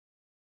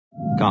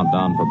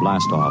Countdown for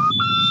blastoff.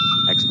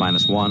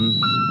 X-1.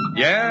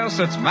 Yes,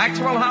 it's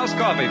Maxwell House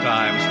Coffee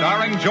Time,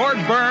 starring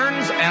George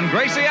Burns and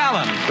Gracie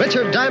Allen.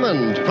 Richard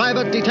Diamond,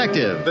 private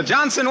detective. The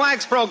Johnson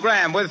Wax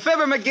Program with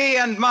Fibber McGee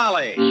and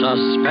Molly.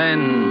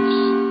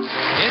 Suspense.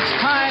 It's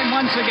time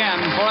once again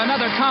for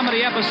another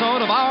comedy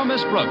episode of Our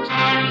Miss Brooks.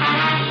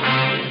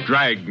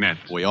 Dragnet.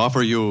 We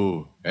offer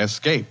you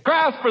Escape.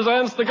 Kraft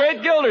presents The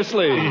Great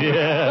Gildersleeve.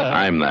 Yeah.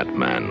 I'm that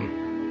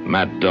man,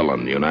 Matt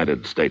Dillon,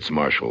 United States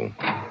Marshal.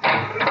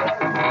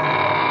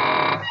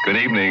 Good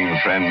evening,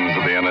 friends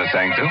of the Inner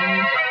Sanctum.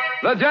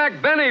 The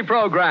Jack Benny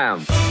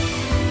Program.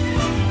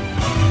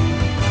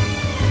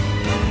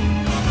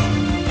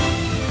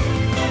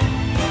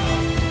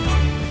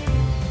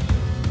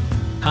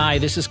 Hi,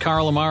 this is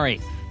Carl Amari,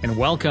 and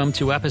welcome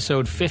to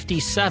episode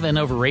 57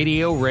 of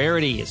Radio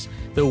Rarities,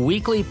 the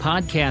weekly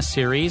podcast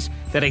series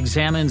that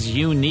examines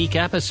unique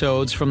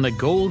episodes from the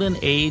golden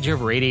age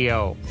of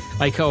radio.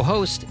 My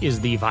co-host is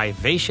the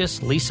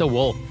vivacious Lisa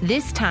Wolf.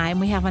 This time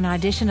we have an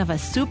audition of a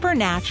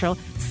supernatural,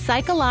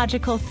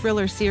 psychological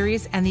thriller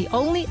series and the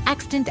only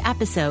extant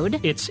episode.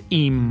 It's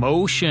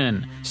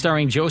Emotion,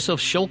 starring Joseph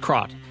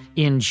Schildkraut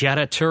in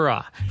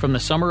Jettatura from the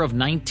summer of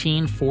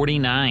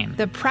 1949.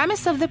 The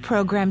premise of the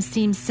program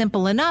seems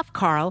simple enough,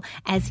 Carl,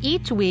 as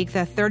each week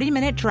the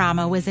 30-minute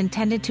drama was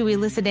intended to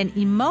elicit an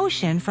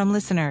emotion from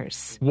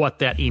listeners. What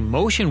that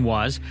emotion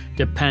was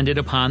depended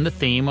upon the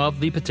theme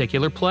of the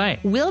particular play.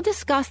 We'll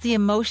discuss the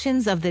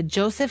emotions of the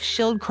Joseph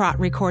Schildkraut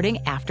recording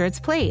after it's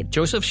played.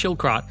 Joseph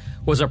Schildkraut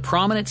was a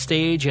prominent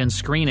stage and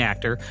screen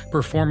actor,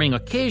 performing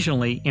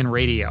occasionally in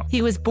radio.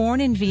 He was born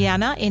in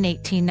Vienna in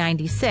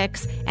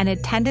 1896 and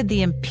attended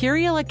the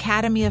Imperial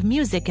Academy of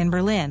Music in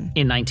Berlin.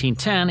 In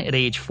 1910, at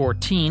age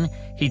 14,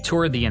 he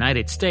toured the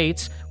United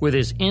States with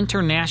his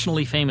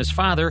internationally famous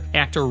father,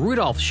 actor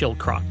Rudolf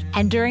Schildkraut.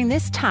 And during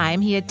this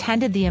time, he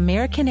attended the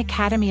American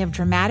Academy of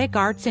Dramatic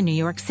Arts in New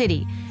York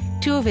City.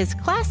 Two of his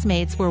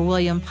classmates were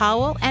William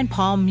Powell and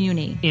Paul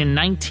Muni. In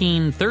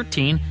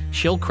 1913,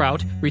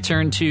 Schildkraut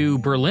returned to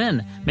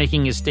Berlin,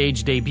 making his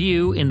stage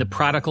debut in The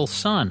Prodigal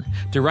Son,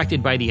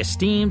 directed by the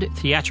esteemed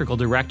theatrical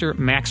director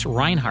Max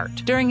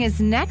Reinhardt. During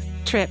his next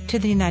trip to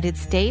the United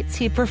States,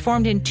 he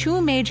performed in two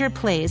major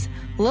plays,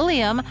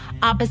 Lilium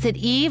opposite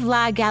Yves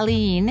La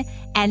Galline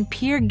and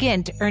Peer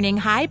Gynt, earning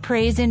high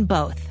praise in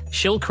both.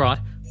 Schildkraut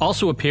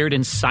also appeared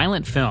in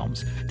silent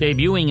films,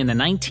 debuting in the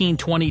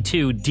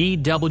 1922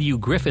 D.W.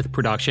 Griffith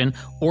production,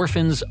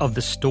 Orphans of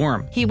the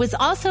Storm. He was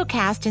also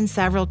cast in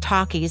several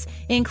talkies,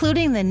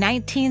 including the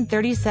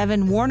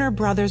 1937 Warner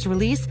Brothers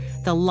release,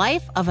 The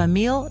Life of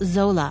Emile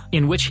Zola,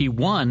 in which he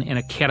won an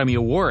Academy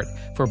Award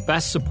for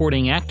Best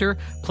Supporting Actor,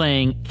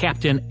 playing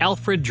Captain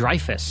Alfred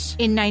Dreyfus.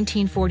 In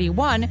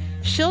 1941,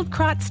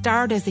 Schildkraut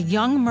starred as a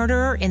young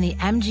murderer in the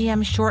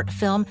MGM short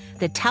film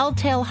The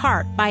Telltale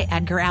Heart by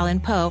Edgar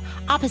Allan Poe,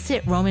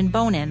 opposite Roman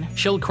Bonin.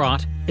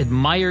 Schildkraut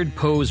admired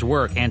Poe's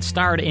work and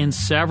starred in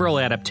several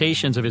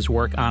adaptations of his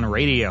work on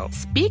radio.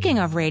 Speaking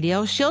of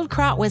radio,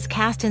 Schildkraut was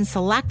cast in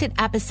selected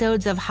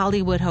episodes of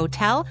Hollywood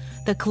Hotel,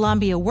 The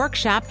Columbia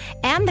Workshop,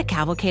 and The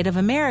Cavalcade of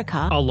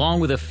America, along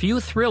with a few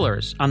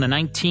thrillers on the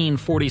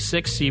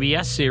 1946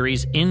 CBS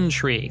series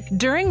Intrigue.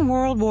 During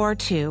World War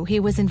II, he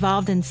was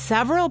involved in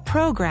several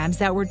programs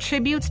that were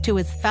tributes to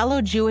his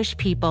fellow Jewish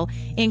people,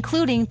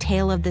 including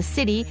Tale of the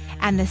City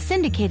and the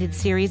syndicated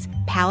series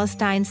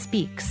Palestine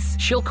Speaks.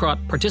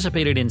 Schildkraut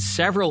participated in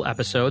several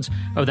episodes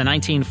of the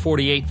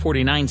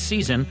 1948-49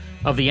 season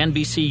of the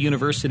NBC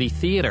University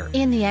Theater.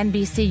 In the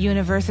NBC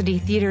University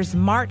Theater's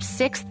March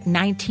 6,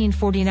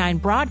 1949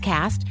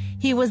 broadcast,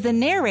 he was the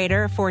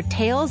narrator for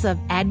Tales of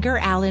Edgar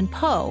Allan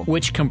Poe,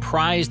 which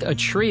comprised a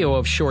trio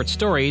of short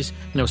stories,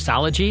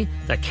 Nostalgie,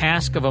 The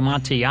Cask of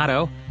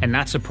Amontillado, and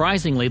not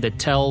surprisingly, The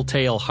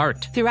Telltale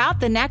Heart.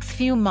 Throughout the next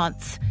few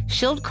months,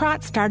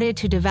 Schildkraut started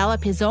to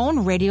develop his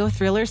own radio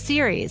thriller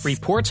series.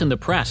 Reports in the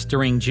press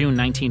during June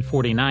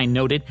 1949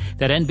 noted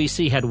that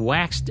NBC had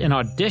waxed an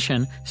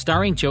audition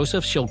starring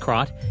Joseph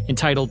Schildkraut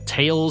entitled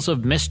Tales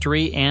of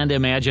Mystery and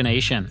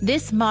Imagination.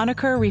 This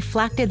moniker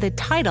reflected the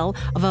title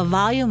of a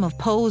volume of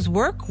Poe's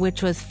work,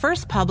 which was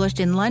first published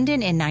in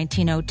London in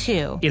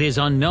 1902. It is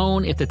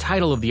unknown if the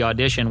title of the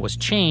audition was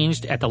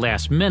changed at the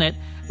last minute,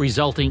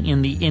 resulting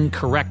in the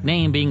incorrect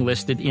name being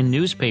listed in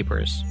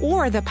newspapers.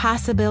 Or the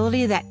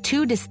possibility that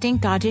two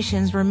distinct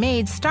auditions were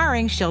made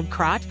starring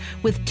Schildkraut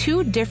with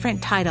two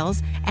different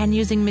titles and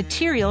using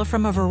material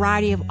from a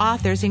variety of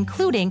authors,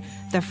 including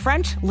the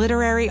French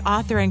literary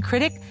author and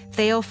critic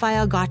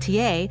Théophile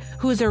Gautier,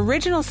 whose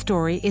original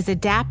story is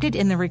adapted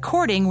in the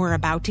recording we're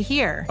about to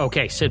hear.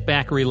 Okay, sit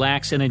back,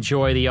 relax, and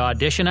enjoy the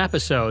audition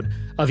episode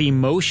of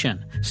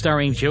Emotion,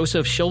 starring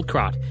Joseph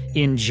Schildkraut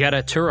in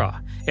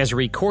Jettatura, as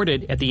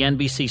recorded at the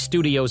NBC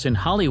studios in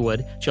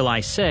Hollywood, July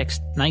 6,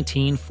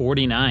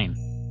 1949.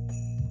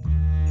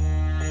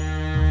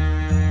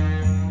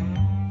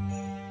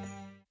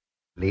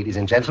 Ladies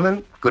and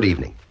gentlemen, good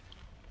evening.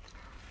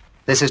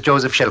 This is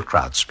Joseph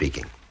Schildkraut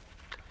speaking.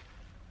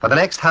 For the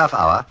next half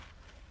hour,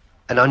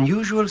 an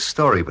unusual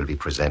story will be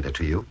presented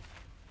to you.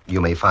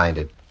 You may find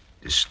it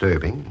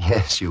disturbing.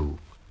 Yes, you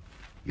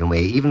You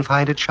may even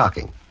find it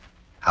shocking.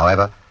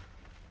 However,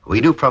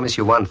 we do promise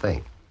you one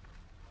thing.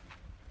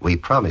 We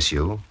promise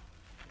you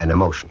an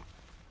emotion.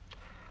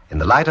 In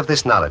the light of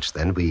this knowledge,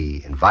 then,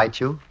 we invite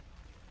you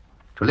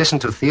to listen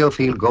to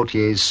Théophile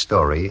Gautier's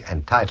story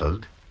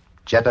entitled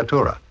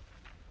Jettatura.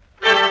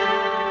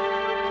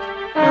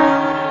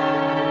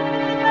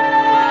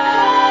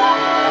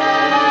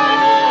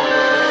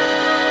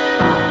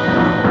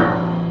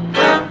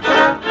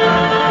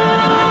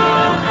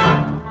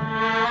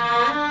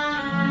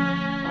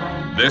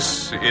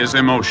 This is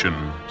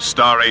Emotion,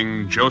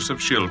 starring Joseph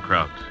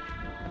Schildkraut.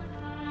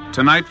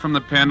 Tonight, from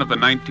the pen of the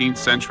 19th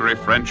century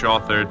French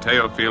author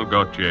Théophile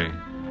Gautier,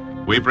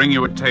 we bring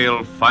you a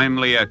tale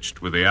finely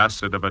etched with the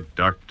acid of a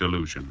dark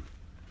delusion.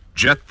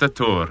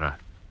 Jettatura,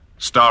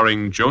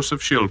 starring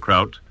Joseph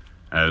Schildkraut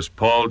as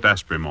Paul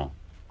d'Aspremont.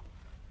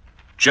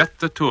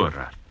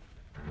 Jettatura.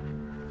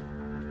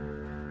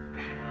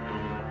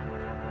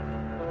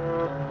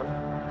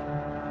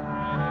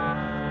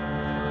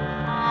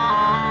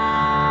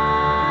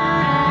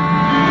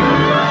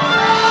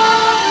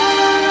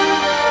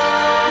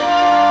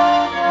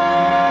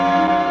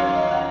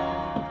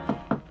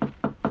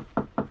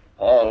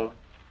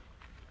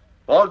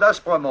 Paul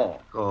d'Aspremont.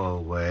 Go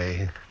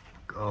away.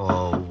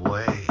 Go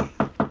away.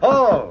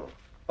 Paul!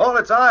 Paul,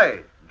 it's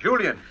I,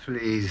 Julian.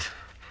 Please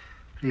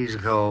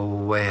go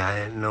away.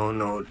 I know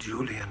no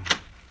Julian.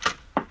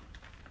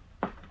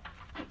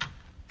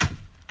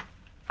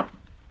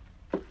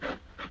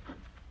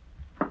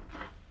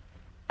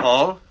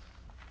 Paul?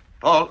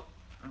 Paul?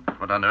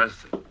 What on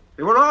earth?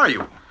 Where are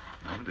you?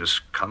 This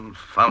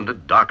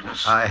confounded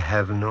darkness. I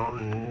have no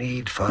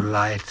need for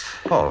light.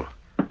 Paul,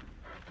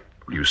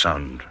 you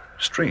sound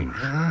strange.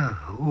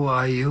 Who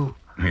are you?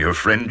 Your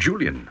friend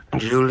Julian.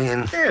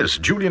 Julian? Yes,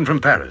 Julian from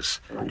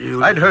Paris.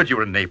 Julian. I'd heard you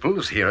were in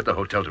Naples, here at the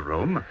Hotel de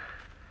Rome.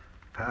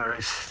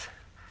 Paris.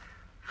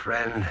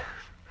 Friend.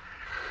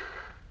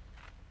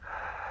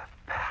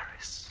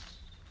 Paris.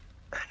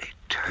 An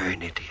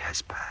eternity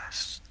has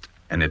passed.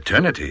 An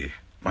eternity?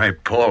 My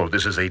Paul,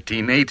 this is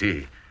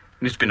 1880.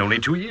 It's been only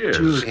 2 years.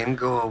 Julian,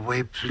 go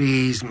away,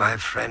 please, my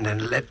friend,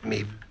 and let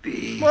me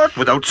be. What?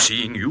 Without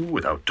seeing you,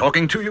 without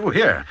talking to you?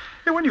 Here,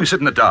 when you sit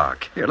in the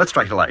dark. Here, let's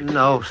strike a light.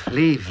 No,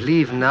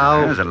 leave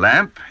now. There's a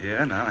lamp.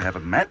 Here, now I have a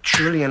match.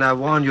 Julian, I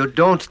warn you,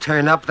 don't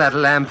turn up that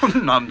lamp.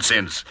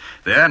 Nonsense.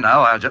 There,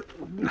 now I'll just...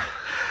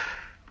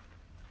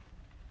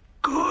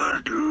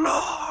 Good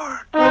Lord.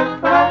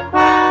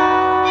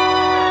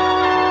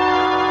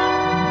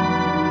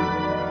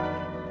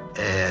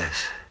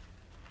 Yes.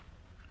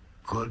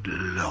 Good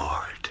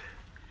Lord.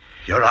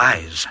 Your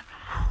eyes.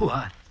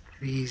 What?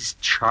 These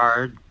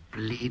charred,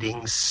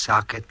 bleeding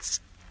sockets.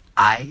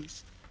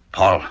 Eyes?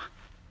 Paul,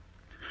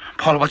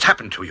 what's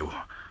happened to you?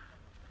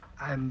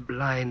 I'm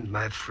blind,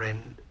 my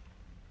friend.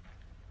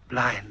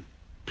 Blind.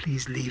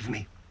 Please leave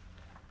me.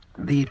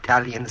 The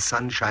Italian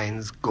sun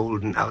shines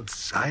golden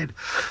outside.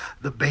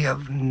 The Bay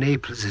of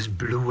Naples is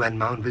blue, and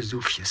Mount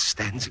Vesuvius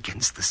stands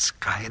against the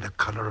sky, the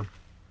color of...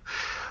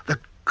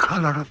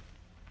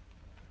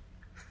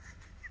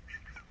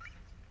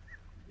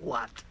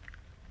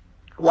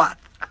 What?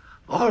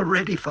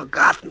 Already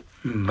forgotten.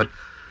 But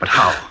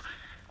how?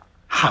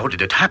 How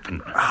did it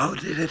happen? How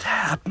did it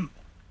happen?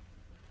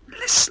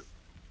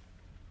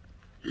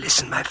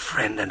 Listen, my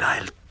friend, and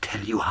I'll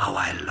tell you how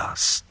I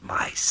lost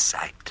my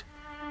sight.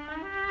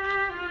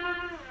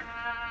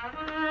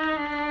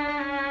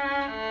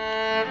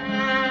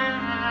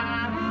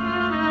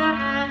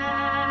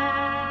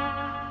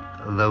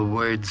 The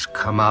words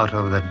come out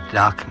of the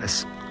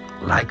darkness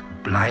like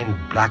blind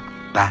black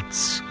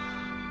bats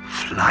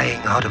flying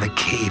out of a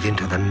cave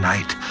into the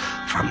night,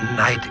 from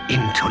night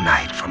into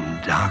night, from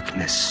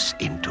darkness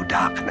into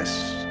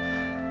darkness.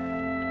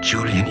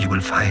 Julian, you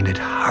will find it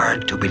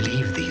hard to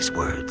believe these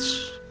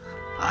words.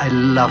 I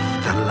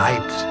loved the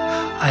light.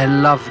 I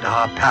loved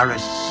our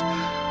Paris.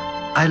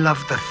 I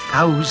loved the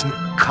 1,000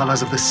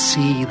 colors of the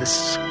sea, the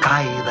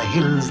sky, the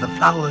hills, the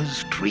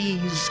flowers,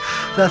 trees,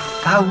 the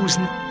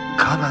 1,000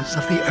 colors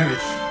of the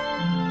earth.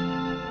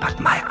 But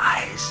my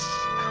eyes,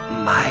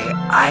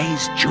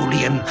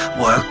 Julian,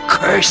 were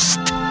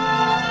cursed.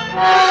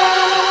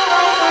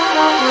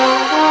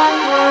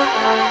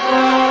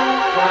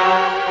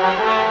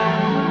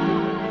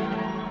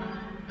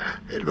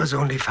 It was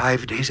only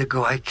 5 days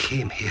ago I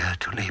came here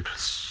to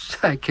Naples.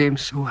 I came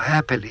so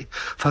happily.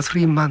 For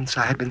 3 months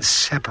I had been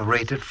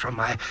separated from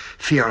my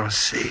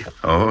fiancée.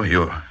 Oh,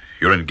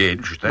 you're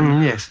engaged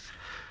then?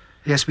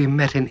 Yes, we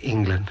met in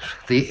England.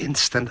 The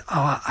instant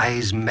our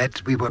eyes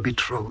met, we were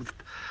betrothed.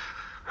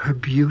 Her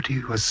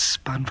beauty was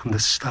spun from the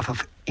stuff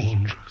of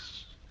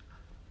angels.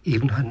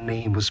 Even her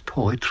name was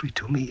poetry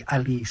to me,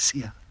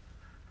 Alicia.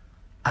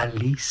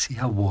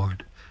 Alicia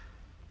Ward.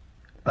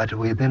 But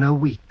within a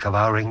week of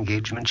our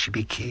engagement, she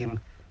became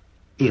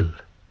ill.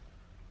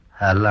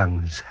 Her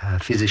lungs, her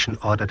physician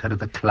ordered her to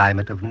the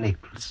climate of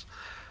Naples.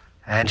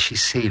 And she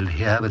sailed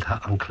here with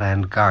her uncle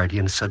and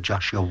guardian, Sir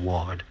Joshua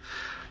Ward.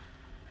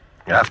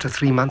 After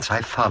 3 months,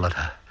 I followed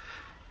her.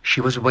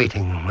 She was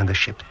waiting when the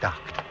ship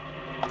docked.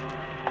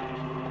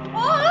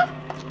 Paul?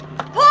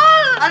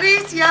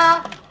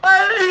 Alicia!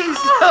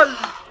 Alicia!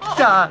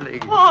 Darling.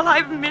 Paul,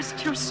 I've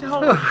missed you so.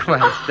 Oh,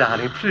 my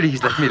darling,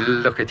 please let me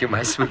look at you,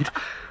 my sweet.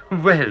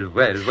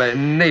 Well,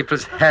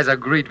 Naples has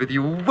agreed with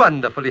you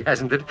wonderfully,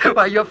 hasn't it?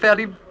 Why, you're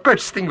fairly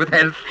bursting with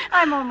health.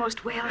 I'm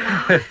almost well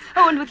now.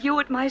 Oh, and with you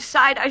at my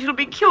side, I shall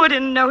be cured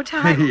in no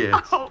time. Yes.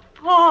 Oh,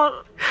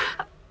 Paul.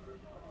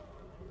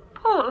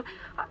 Paul.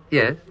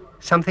 Yes?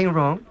 Something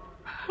wrong?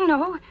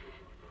 No.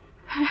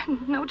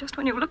 No, just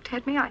when you looked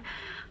at me,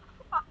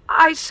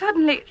 I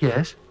suddenly...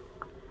 Yes?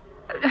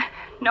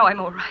 No, I'm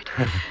all right.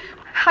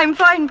 I'm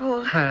fine,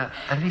 Paul.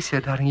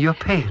 Alicia, darling, you're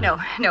pale.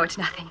 No, it's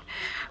nothing.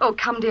 Oh,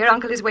 come, dear,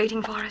 Uncle is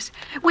waiting for us.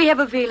 We have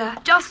a villa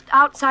just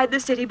outside the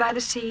city by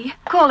the sea.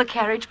 Call a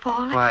carriage,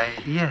 Paul. Why,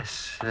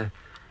 yes. Hey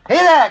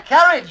there,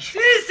 carriage!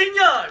 Si,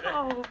 signor!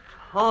 Oh,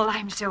 Paul,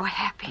 I'm so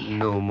happy.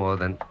 No more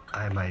than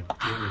I, my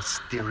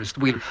dearest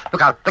Will.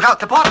 Look out,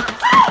 the porter!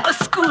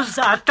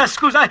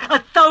 Scusate,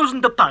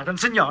 1,000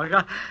 pardons,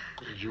 signora.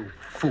 You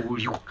fool,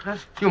 you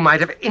might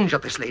have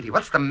injured this lady.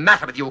 What's the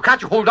matter with you?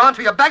 Can't you hold on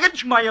to your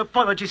baggage? My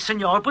apologies,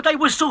 signor, but I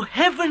was so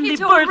heavenly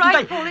it's burdened. All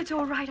right, Paul, it's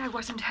all right. I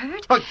wasn't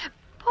hurt. But...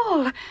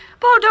 Paul,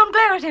 don't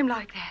glare at him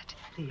like that.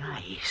 The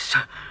eyes.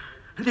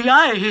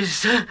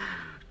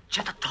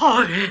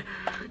 Jettatore!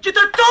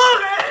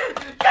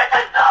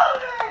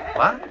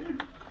 What?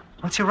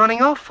 What's he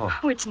running off for?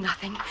 Oh, it's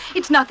nothing.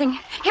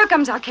 Here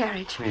comes our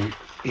carriage. You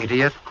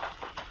idiot.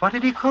 What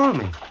did he call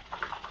me?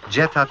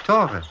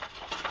 Jettatore.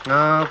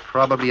 Oh,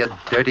 probably a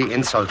dirty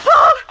insult.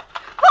 Paul,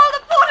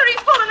 the porter, he's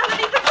fallen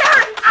underneath the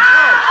carriage.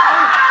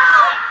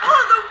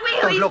 Paul, the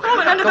wheel, he's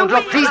fallen under the wheel.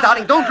 Don't look, please,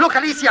 darling. Don't look,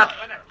 Alicia.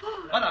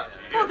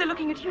 Paul, they're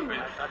looking at you.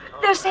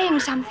 They're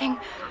saying something.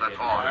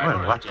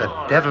 Well, what the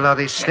devil are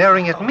they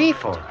staring at me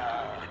for?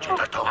 Paul,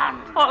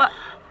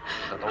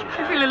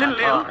 I feel a little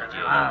ill.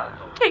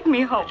 Take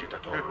me home,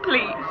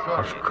 please.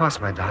 Of course,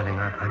 my darling.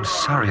 I'm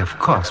sorry, of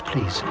course,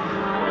 please.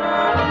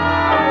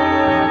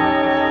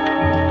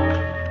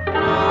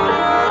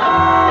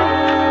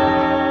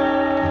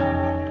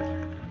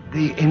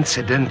 The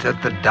incident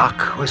at the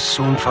dock was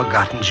soon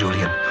forgotten,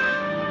 Julian.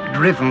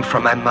 Driven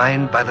from my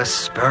mind by the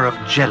spur of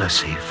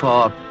jealousy,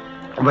 for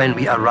when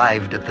we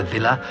arrived at the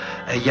villa,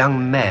 a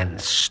young man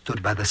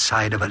stood by the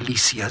side of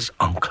Alicia's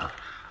uncle.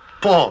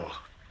 Paul,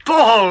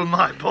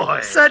 my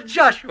boy. Sir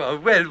Joshua,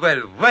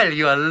 well,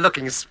 you are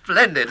looking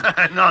splendid.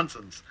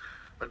 Nonsense.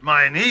 But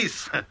my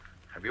niece, have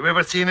you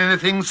ever seen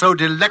anything so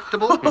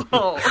delectable?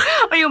 Oh,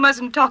 you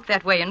mustn't talk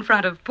that way in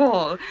front of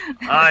Paul.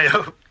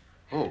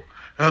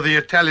 The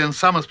Italian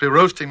sun must be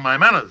roasting my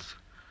manners.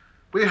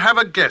 We have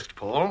a guest,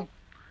 Paul.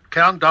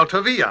 Count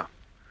d'Altavia.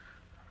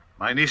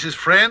 My niece's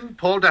friend,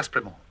 Paul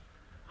d'Aspremont.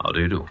 How do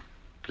you do?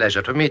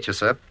 Pleasure to meet you,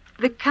 sir.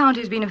 The Count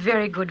has been a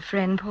very good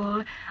friend,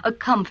 Paul. A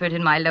comfort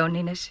in my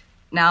loneliness.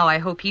 Now I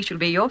hope he shall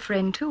be your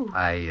friend, too.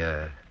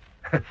 I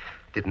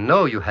didn't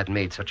know you had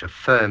made such a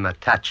firm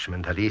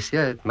attachment,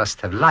 Alicia. It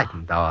must have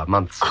lightened our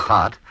months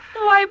apart.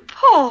 Why,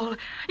 Paul,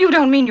 you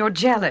don't mean you're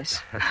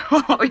jealous.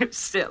 Oh, you're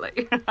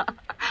silly.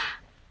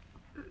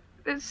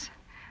 There's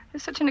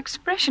such an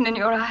expression in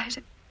your eyes.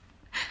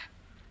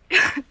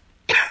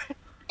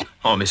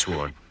 Oh, Miss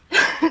Ward,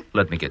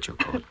 let me get your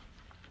coat.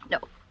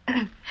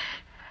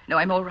 No,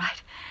 I'm all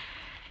right.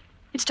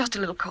 It's just a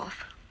little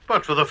cough.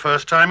 But for the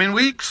first time in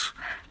weeks,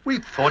 we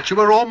thought you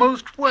were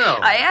almost well.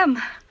 I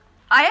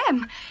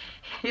am.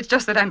 It's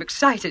just that I'm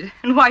excited,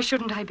 and why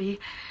shouldn't I be?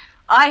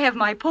 I have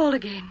my Paul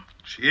again.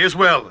 She is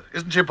well,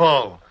 isn't she,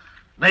 Paul?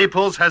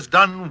 Naples has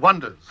done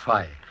wonders.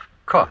 Why,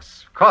 of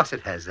course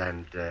it has,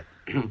 and...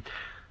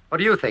 what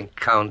do you think,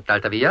 Count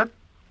d'Altavia?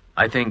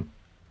 I think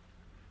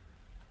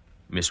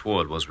Miss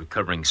Ward was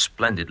recovering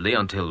splendidly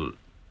until...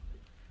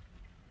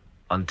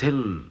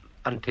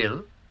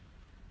 Until?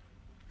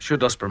 Monsieur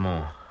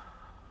d'Aspremont,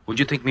 would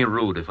you think me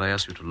rude if I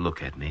asked you to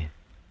look at me?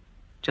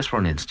 Just for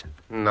an instant.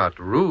 Not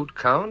rude,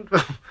 Count.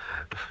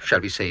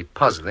 Shall we say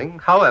puzzling?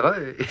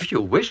 However, if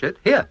you wish it,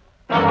 here.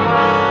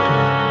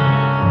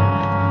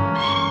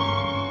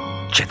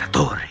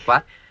 Jettatore.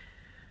 What?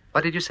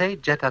 What did you say?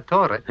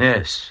 Jettatore?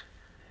 Yes,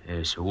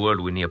 a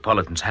word we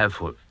Neapolitans have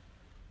for...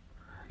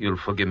 You'll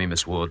forgive me,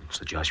 Miss Ward,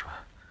 Sir Joshua.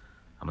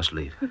 I must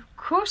leave. Of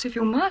course, if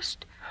you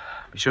must.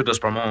 Monsieur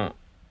d'Aspremont,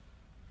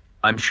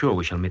 I'm sure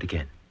we shall meet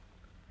again.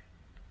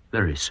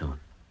 Very soon.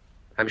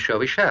 I'm sure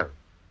we shall.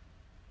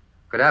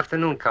 Good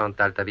afternoon, Count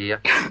d'Altavia.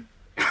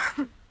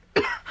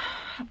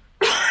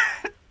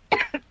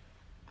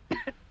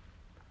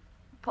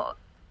 Paul,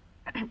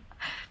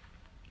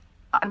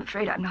 I'm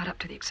afraid I'm not up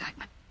to the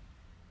excitement.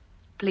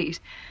 Please,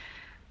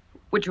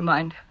 would you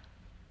mind?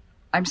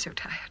 I'm so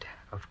tired.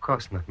 Of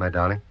course not, my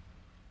darling.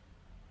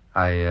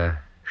 I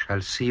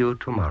shall see you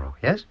tomorrow,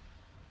 yes?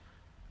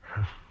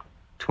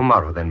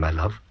 Tomorrow, then, my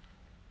love.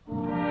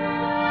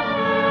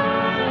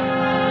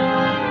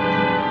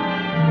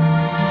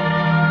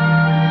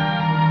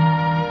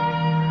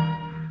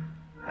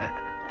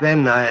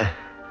 Then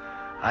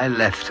I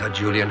left her,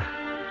 Julian.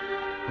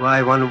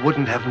 Why, one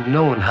wouldn't have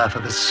known her for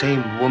the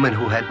same woman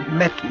who had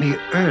met me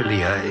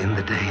earlier in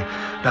the day.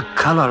 The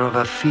color of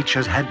her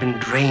features had been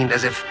drained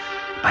as if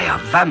by a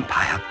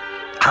vampire.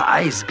 her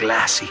eyes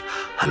glassy,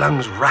 her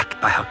lungs racked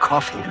by her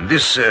coughing.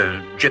 This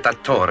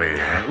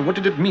jettatore, what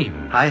did it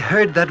mean? I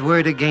heard that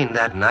word again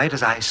that night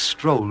as I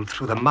strolled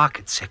through the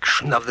market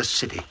section of the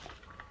city.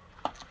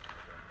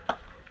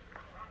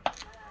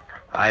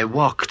 I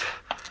walked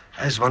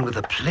as one with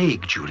the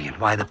plague, Julian.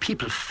 Why, the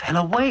people fell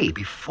away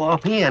before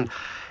me, and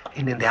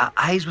in their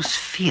eyes was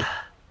fear.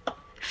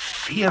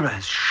 Fear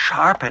as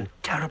sharp and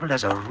terrible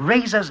as a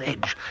razor's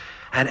edge.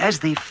 And as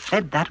they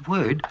fled, that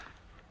word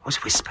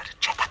was whispered,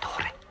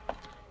 jettatore.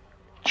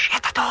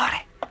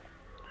 Jettatore.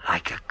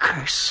 Like a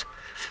curse.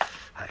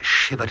 I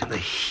shivered in the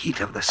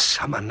heat of the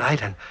summer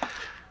night, and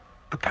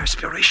the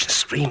perspiration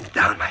streamed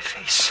down my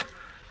face.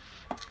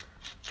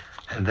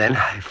 And then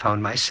I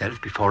found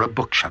myself before a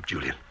bookshop,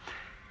 Julian.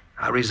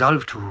 I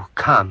resolved to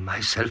calm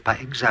myself by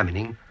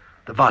examining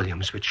the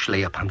volumes which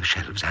lay upon the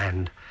shelves,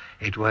 and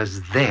it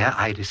was there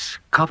I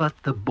discovered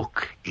the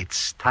book.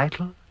 Its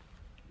title,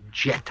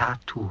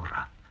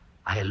 Jettatura.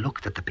 I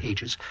looked at the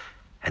pages,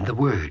 and the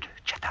word,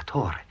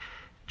 jettatore.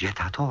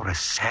 Jettatore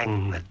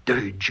sang a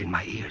dirge in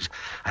my ears.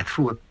 I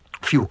threw a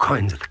few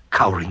coins at the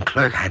cowering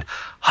clerk and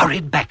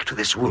hurried back to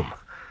this room.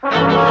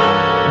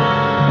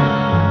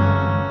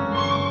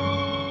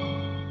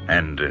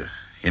 And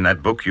in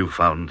that book you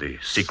found the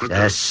secret?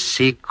 A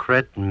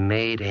secret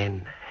made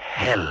in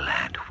hell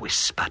and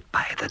whispered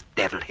by the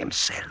devil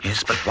himself.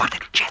 Yes, but what? The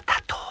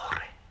jettatore.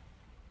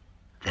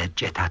 The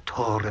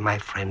jettatore, my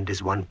friend,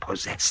 is one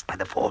possessed by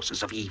the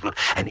forces of evil,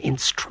 an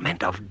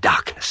instrument of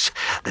darkness.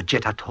 The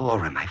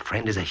jettatore, my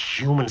friend, is a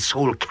human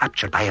soul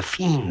captured by a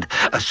fiend,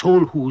 a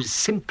soul whose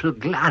simple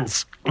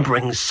glance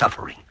brings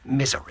suffering,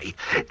 misery,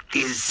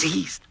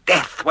 disease,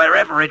 death,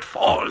 wherever it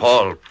falls.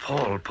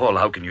 Paul,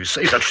 how can you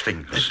say such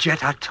things? The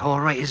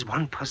jettatore is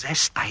one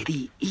possessed by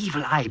the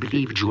evil eye.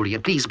 Believe,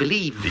 Julian, please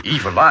believe. The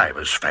evil eye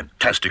was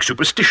fantastic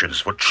superstitions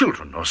for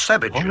children or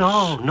savages.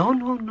 Oh, no,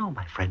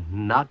 my friend,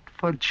 not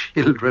for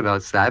children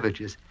or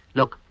savages.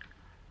 Look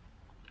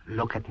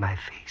at my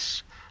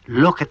face.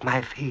 Look at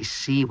my face.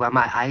 See where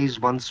my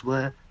eyes once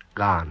were?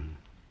 Gone.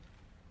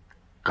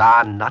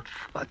 Gone, not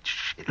for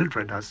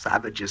children or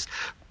savages,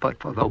 but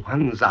for the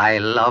ones I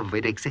love.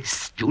 It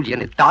exists, Julian.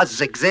 It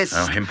does exist.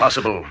 Oh,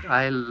 impossible.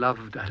 I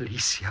loved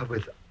Alicia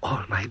with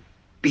all my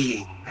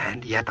being,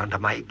 and yet under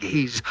my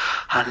gaze,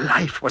 her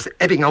life was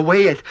ebbing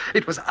away.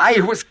 It was I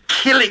who was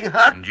killing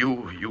her. And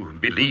you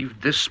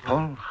believed this,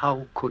 Paul?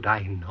 How could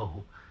I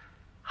know?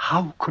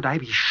 How could I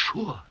be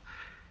sure?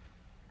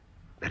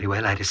 Very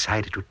well, I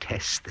decided to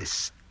test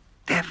this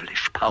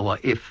devilish power,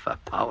 if a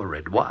power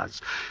it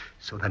was.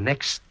 So the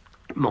next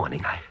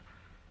morning, I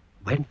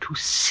went to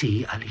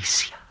see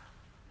Alicia.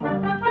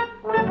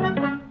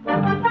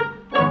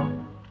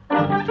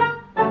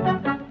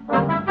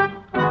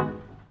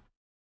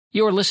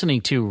 You're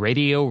listening to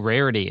Radio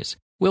Rarities.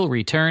 We'll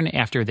return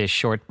after this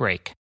short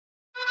break.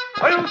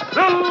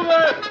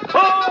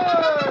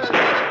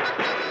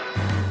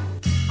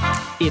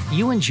 If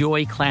you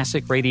enjoy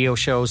classic radio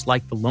shows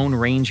like The Lone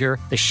Ranger,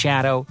 The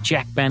Shadow,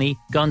 Jack Benny,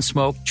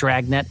 Gunsmoke,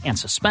 Dragnet, and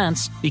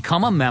Suspense,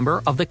 become a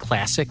member of the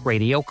Classic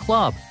Radio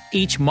Club.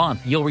 Each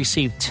month, you'll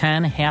receive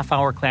 10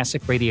 half-hour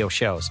classic radio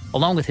shows,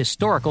 along with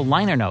historical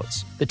liner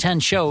notes. The 10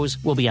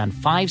 shows will be on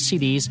 5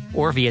 CDs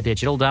or via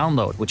digital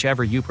download,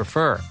 whichever you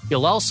prefer.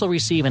 You'll also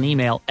receive an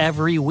email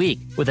every week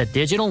with a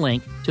digital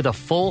link to the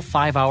full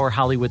 5-hour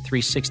Hollywood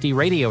 360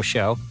 radio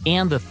show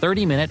and the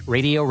 30-minute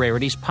Radio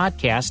Rarities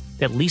podcast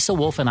that Lisa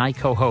Wolf and I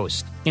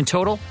co-host. In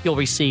total, you'll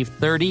receive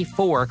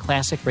 34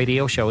 classic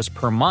radio shows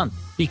per month.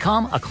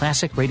 Become a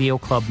Classic Radio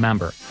Club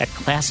member at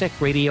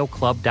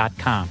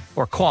classicradioclub.com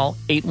or call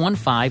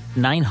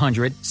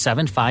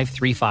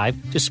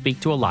 815-900-7535 to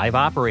speak to a live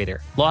operator.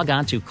 Log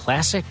on to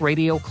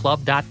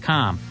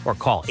classicradioclub.com or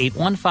call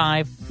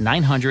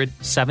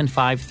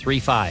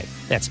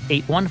 815-900-7535. That's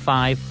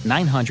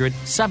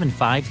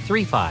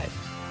 815-900-7535.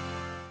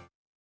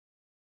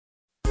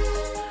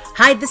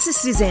 Hi, this is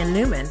Suzanne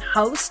Newman,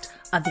 host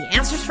of the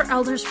Answers for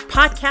Elders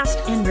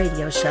podcast and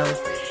radio show.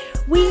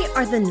 We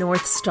are the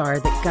North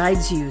Star that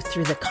guides you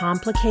through the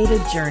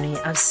complicated journey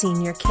of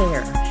senior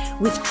care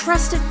with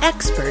trusted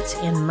experts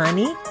in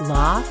money,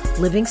 law,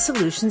 living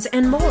solutions,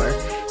 and more.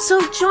 So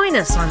join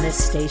us on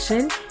this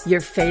station, your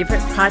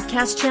favorite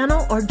podcast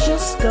channel, or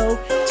just go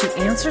to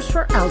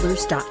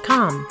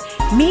AnswersForElders.com.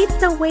 Meet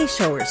the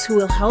Wayshowers who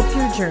will help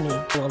your journey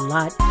go a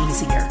lot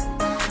easier.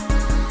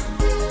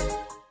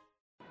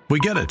 We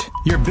get it.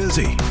 You're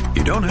busy.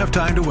 You don't have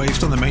time to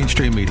waste on the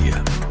mainstream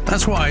media.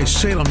 That's why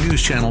Salem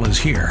News Channel is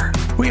here.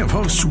 We have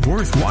hosts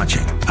worth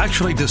watching,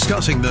 actually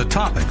discussing the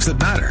topics that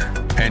matter.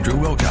 Andrew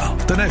Wilkow,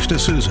 Dinesh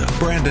D'Souza,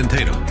 Brandon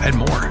Tatum, and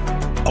more.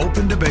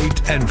 Open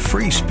debate and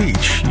free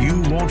speech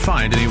you won't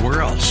find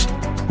anywhere else.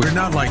 We're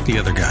not like the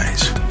other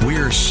guys.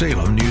 We're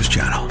Salem News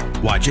Channel.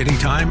 Watch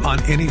anytime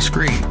on any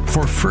screen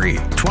for free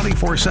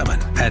 24/7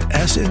 at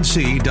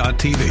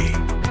snc.tv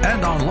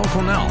and on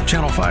Local Now,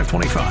 Channel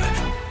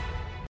 525.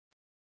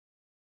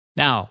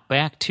 Now,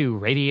 back to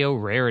Radio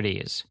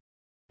Rarities.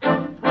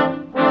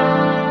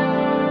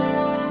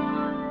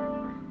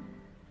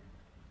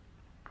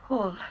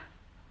 Paul,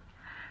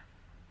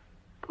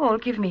 Paul,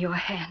 give me your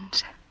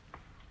hands.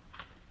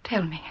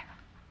 Tell me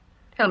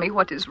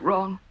what is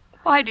wrong.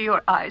 Why do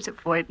your eyes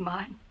avoid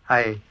mine?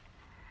 I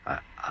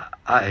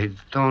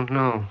don't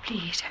know.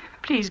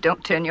 Please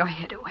don't turn your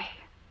head away.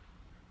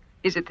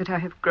 Is it that I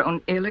have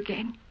grown ill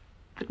again?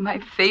 That my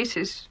face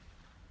is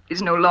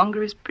no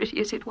longer as pretty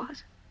as it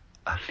was?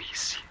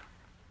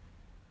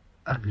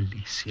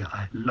 Alicia,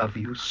 I love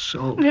you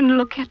so. Then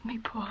look at me,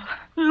 Paul.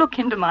 Look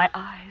into my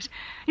eyes.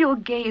 Your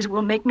gaze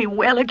will make me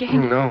well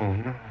again.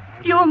 No.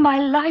 You're my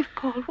life,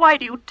 Paul. Why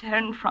do you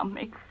turn from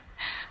me?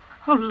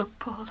 Oh, look,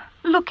 Paul.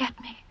 Look at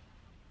me.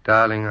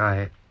 Darling,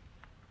 I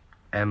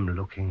am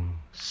looking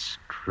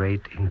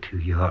straight into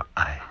your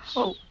eyes.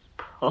 Oh,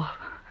 Paul.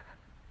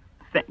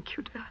 Thank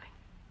you, darling.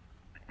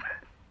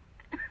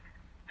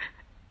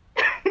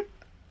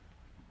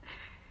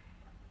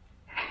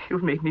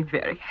 You've made me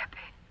very happy.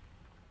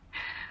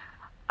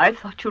 I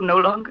thought you no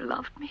longer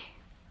loved me.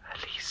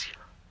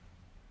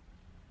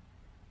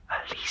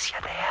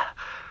 Alicia, there,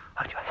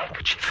 on your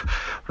handkerchief,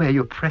 where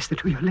you pressed it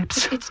to your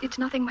lips. It's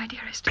nothing, my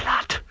dearest.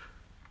 Blood.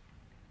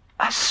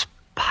 A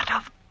spot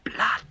of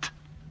blood.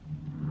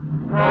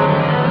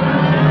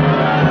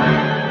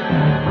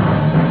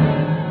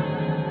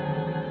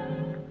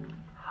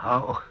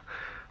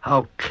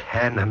 How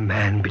can a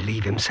man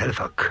believe himself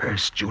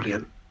accursed,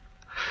 Julian?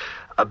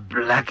 A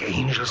black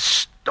angel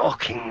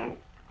stalking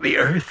the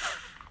earth.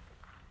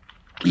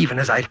 Even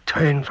as I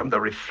turned from the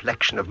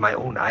reflection of my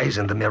own eyes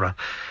in the mirror,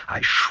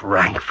 I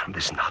shrank from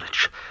this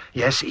knowledge.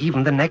 Yes,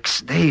 even the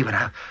next day when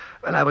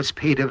I was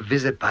paid a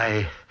visit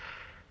by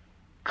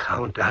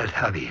Count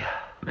Altavia.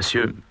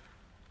 Monsieur,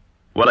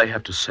 what I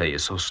have to say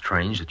is so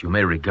strange that you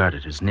may regard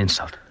it as an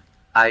insult.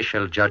 I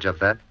shall judge of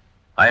that.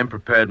 I am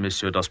prepared,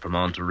 Monsieur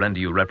d'Ospremont, to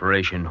render you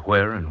reparation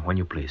where and when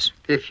you please.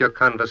 If your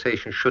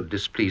conversation should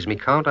displease me,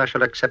 Count, I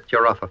shall accept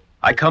your offer.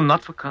 I come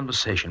not for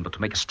conversation, but to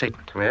make a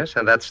statement. Yes,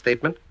 and that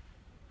statement?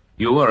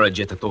 You are a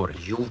jettatore.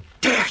 You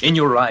dare! In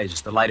your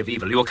eyes, the light of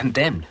evil. You are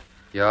condemned.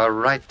 You're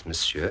right,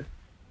 monsieur.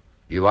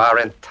 You are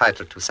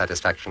entitled to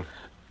satisfaction.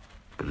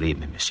 Believe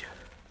me, monsieur.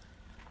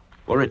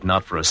 Were it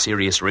not for a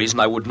serious reason,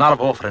 I would not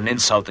have offered an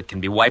insult that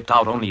can be wiped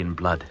out only in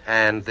blood.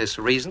 And this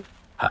reason?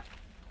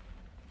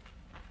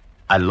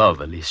 I love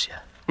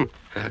Alicia.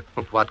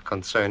 What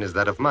concern is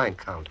that of mine,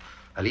 Count?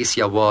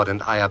 Alicia Ward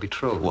and I are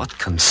betrothed. What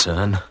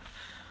concern?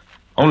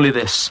 Only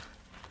this.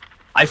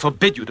 I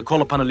forbid you to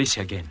call upon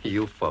Alicia again.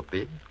 You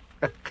forbid?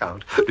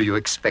 Count, do you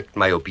expect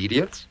my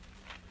obedience?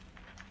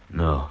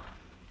 No.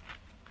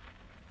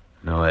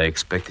 No, I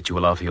expect that you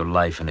will offer your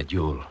life in a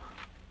duel.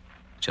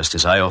 Just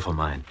as I offer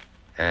mine.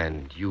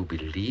 And you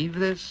believe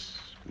this?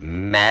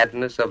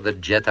 Madness of the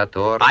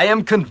jettatore? I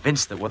am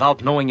convinced that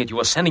without knowing it, you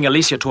are sending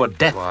Alicia to her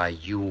death. Why,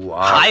 you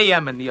are... I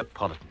am a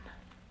Neapolitan.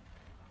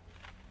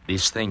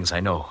 These things I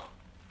know.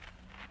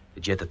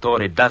 The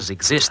jettatore does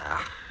exist.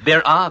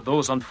 There are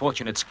those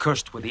unfortunates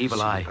cursed with the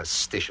evil eye.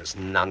 Superstitious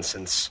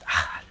nonsense.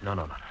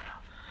 No.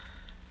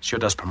 Monsieur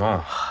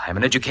d'Ospremont, I am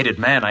an educated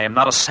man. I am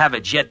not a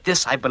savage. Yet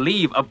this I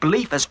believe, a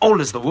belief as old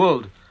as the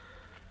world.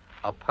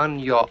 Upon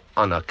your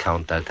honor,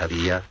 Count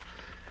Altavia,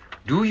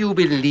 do you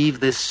believe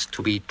this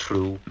to be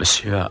true?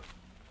 Monsieur,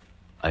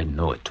 I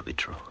know it to be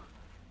true.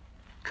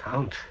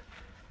 Count,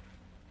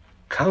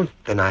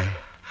 then I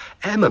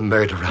am a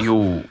murderer.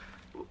 You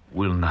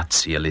will not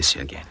see Alicia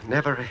again.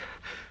 Never.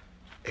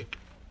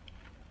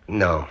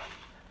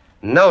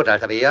 No,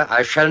 D'Altavia,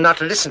 I shall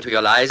not listen to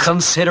your lies.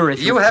 Consider it.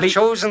 You have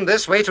chosen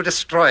this way to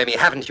destroy me,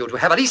 haven't you? To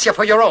have Alicia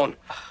for your own.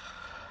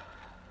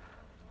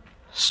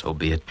 So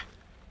be it.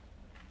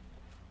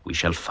 We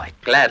shall fight.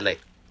 Gladly.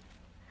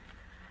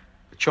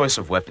 The choice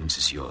of weapons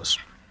is yours.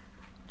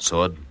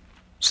 Sword,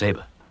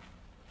 saber,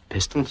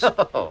 pistols.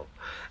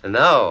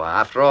 No.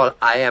 After all,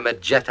 I am a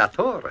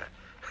jettatore.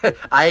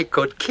 I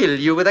could kill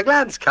you with a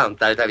glance,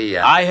 Count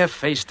Altavia. I have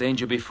faced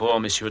danger before,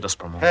 Monsieur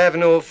d'Ospremont. Have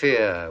no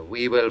fear.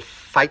 We will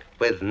fight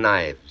with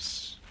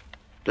knives,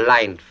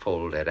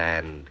 blindfolded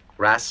and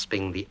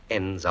grasping the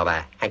ends of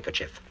a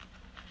handkerchief.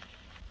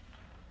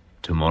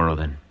 Tomorrow,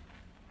 then.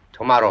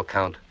 Tomorrow,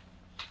 Count.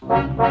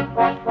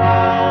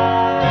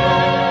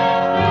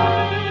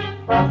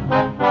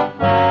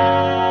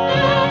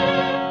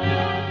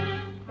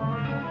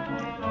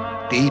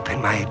 Deep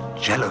in my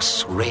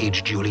jealous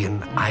rage,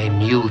 Julian, I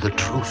knew the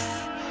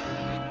truth.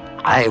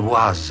 I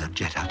was a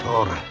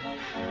jettatore.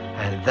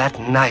 And that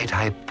night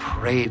I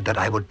prayed that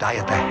I would die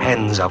at the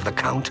hands of the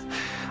Count.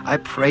 I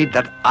prayed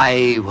that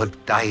I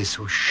would die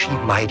so she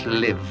might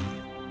live.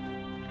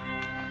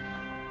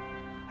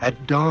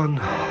 At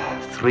dawn,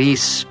 3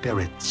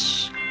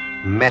 spirits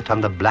met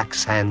on the black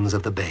sands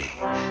of the bay.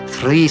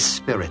 3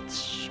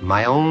 spirits,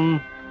 my own,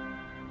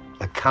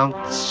 the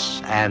Count's,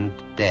 and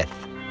death.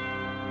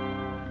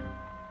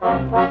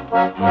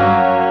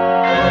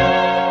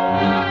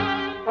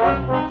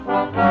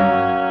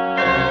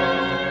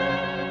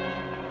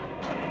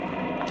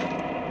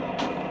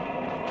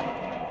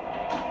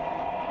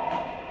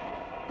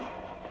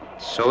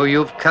 So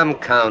you've come,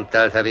 Count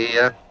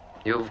Altavia.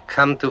 You've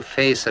come to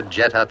face a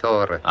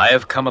jettatore. I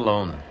have come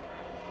alone.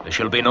 There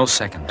shall be no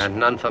second. And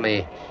none for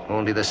me.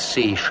 Only the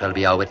sea shall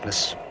be our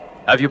witness.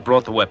 Have you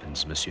brought the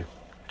weapons, monsieur?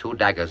 2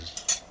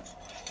 daggers.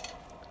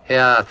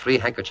 Here are 3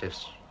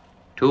 handkerchiefs.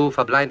 2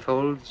 for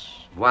blindfolds.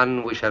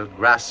 1 we shall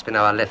grasp in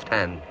our left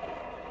hand.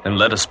 Then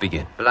let us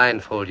begin.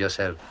 Blindfold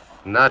yourself.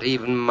 Not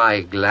even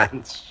my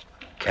glance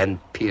can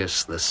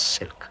pierce the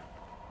silk.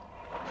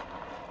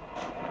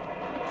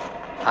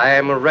 I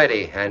am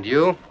ready, and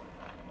you?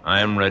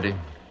 I am ready.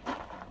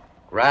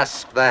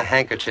 Grasp the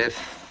handkerchief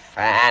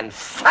and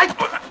fight!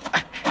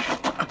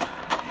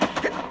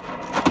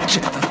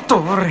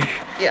 Jettatore.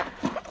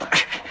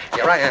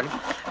 Here I am.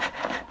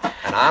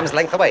 An arm's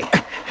length away.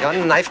 Your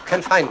knife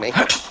can find me.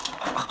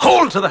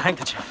 Hold to the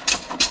handkerchief.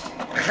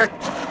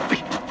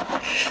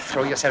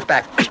 Throw yourself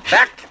back.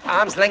 Back,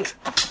 arm's length.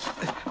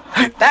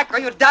 Back or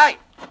you die.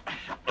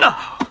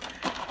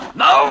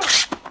 No!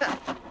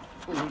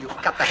 Fool,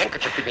 you've got the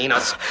handkerchief between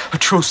us. A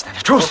truce, then, a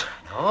truce.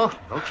 No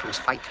truce.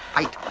 Fight.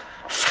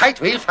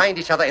 We'll find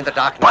each other in the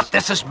darkness. But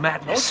this is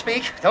madness.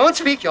 Don't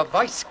speak. Your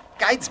voice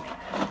guides me.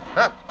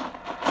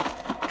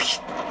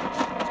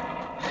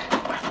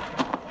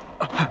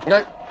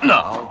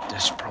 No,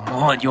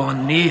 Despramont, you're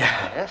near.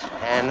 Yes,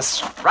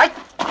 hands right.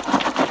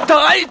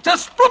 Die,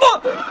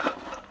 Despramont!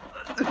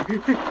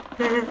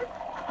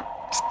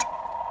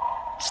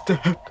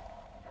 Stab.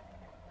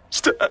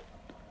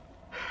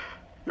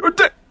 You're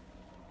dead.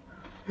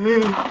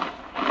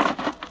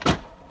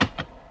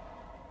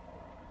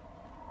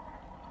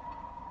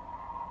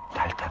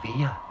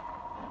 Daltavia.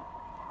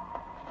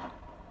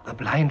 The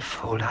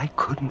blindfold I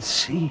couldn't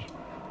see.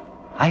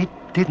 I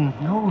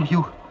didn't know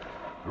you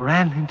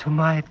ran into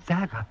my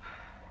dagger.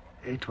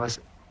 It was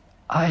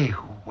I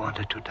who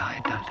wanted to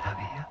die,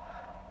 Daltavia.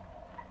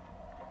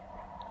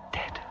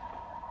 Dead.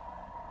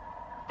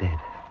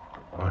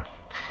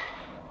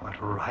 What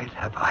right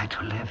have I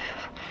to live?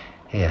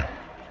 Here,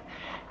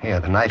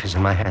 the knife is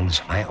in my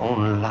hands. My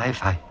own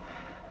life, I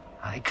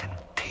can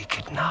take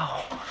it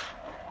now.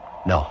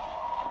 No,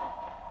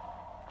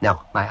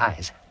 my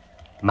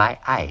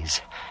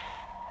eyes.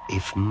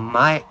 If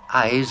my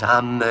eyes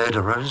are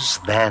murderers,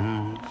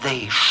 then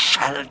they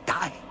shall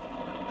die.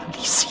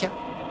 Alicia.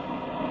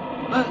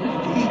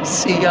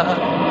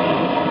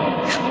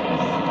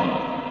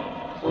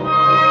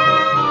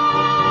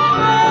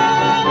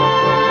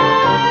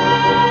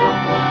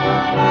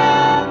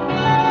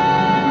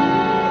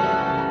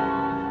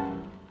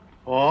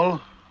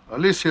 Paul,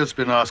 Alicia's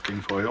been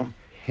asking for you.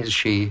 Is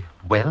she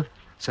well,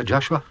 Sir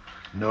Joshua?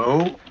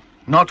 No,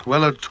 not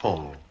well at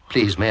all.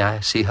 Please, may I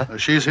see her?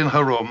 She's in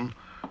her room.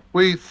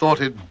 We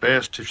thought it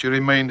best if she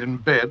remained in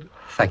bed.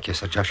 Thank you,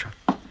 Sir Joshua.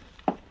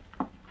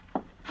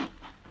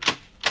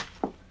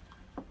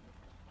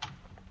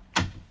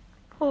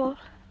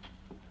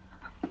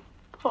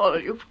 Paul,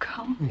 you've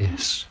come.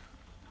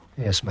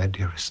 Yes, my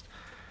dearest.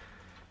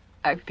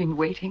 I've been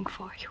waiting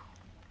for you.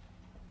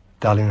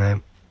 Darling,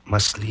 I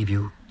must leave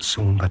you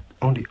soon, but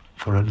only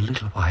for a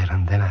little while,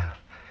 and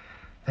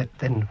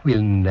then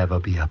we'll never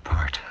be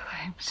apart.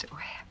 I'm so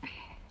happy.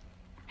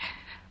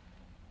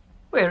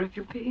 Where have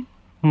you been?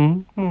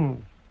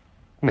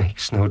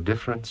 Makes no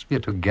difference. We're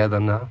together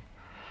now.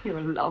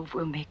 Your love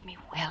will make me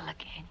well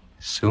again.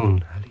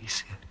 Soon,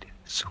 Alicia, dear,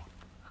 soon.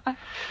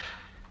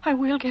 I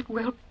will get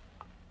well.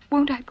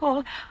 Won't I,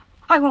 Paul?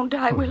 I won't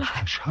die, will I?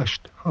 Hush.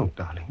 Oh,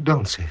 darling,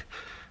 don't say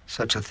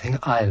such a thing.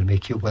 I'll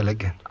make you well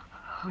again.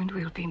 Oh, and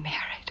we'll be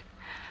married.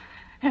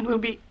 And we'll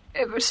be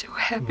ever so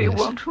happy,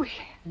 won't we?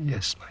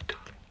 Yes, my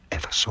darling.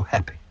 Ever so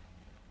happy.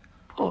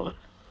 Paul,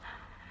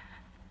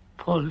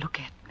 look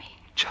at me.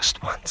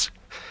 Just once.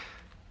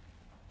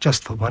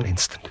 Just for one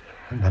instant.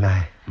 And then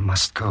I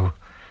must go.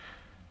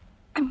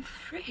 I'm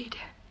afraid.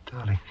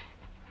 Darling.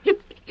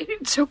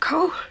 It's so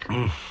cold.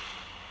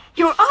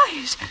 Your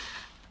eyes.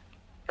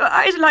 Your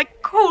eyes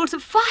like coals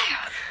of fire.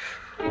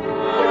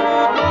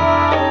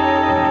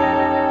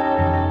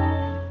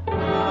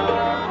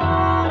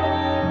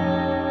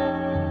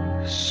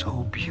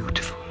 So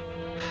beautiful.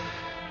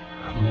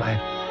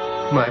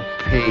 My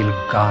pale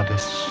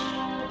goddess.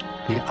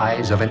 The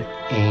eyes of an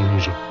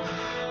angel.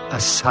 A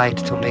sight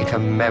to make a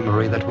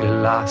memory that will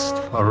last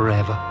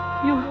forever.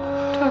 You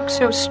talk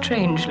so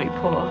strangely,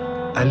 Paul.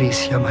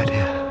 Alicia, my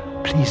dear,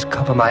 please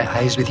cover my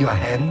eyes with your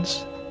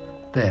hands.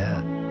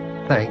 There.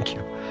 Thank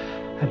you.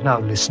 And now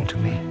listen to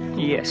me.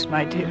 Yes,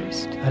 my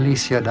dearest.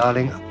 Alicia,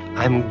 darling,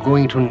 I'm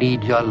going to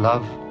need your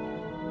love.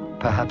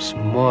 Perhaps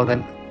more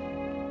than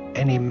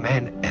any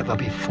man ever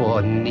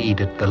before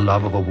needed the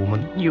love of a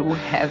woman. You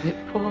have it,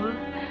 Paul.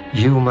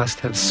 You must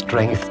have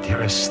strength,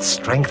 dearest.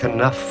 Strength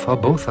enough for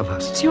both of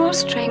us. It's your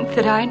strength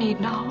that I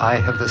need now. I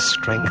have the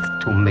strength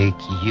to make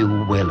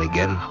you well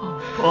again.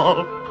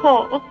 Oh,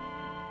 Paul.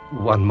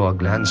 One more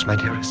glance, my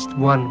dearest.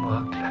 One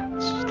more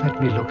glance.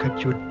 Let me look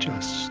at you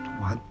just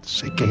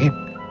once again.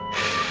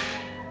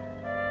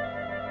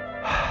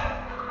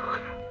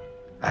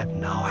 And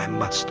now I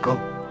must go.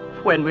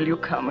 When will you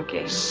come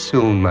again?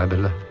 Soon, my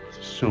beloved.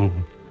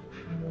 Soon.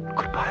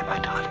 Goodbye, my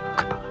darling.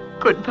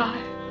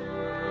 Goodbye.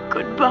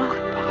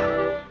 Goodbye.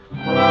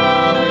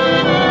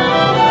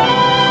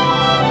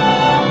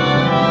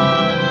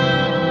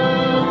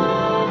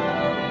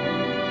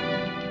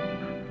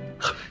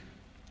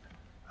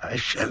 I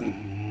shall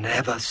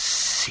never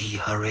see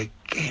her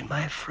again,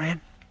 my friend.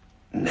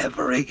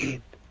 Never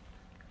again.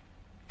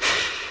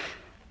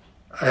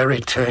 I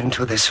returned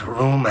to this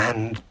room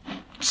and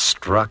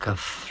struck a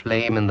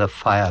flame in the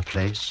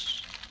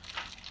fireplace.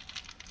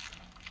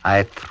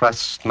 I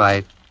thrust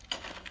my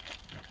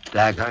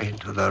dagger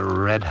into the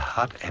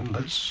red-hot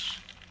embers.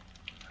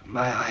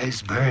 My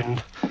eyes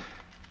burned.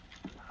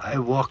 I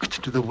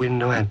walked to the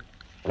window and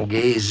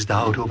gazed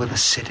out over the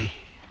city.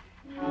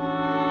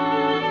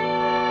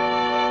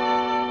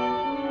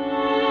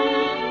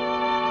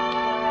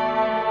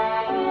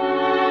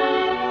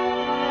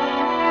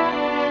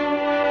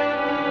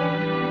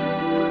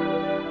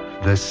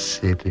 The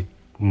city,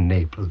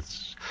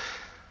 Naples,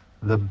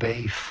 the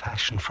bay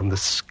fashioned from the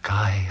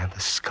sky and the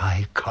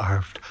sky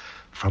carved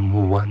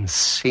from one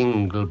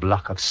single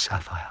block of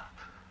sapphire.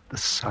 The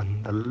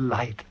sun, the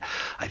light,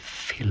 I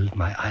filled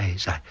my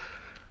eyes, I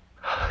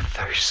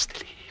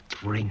thirstily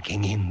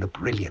drinking in the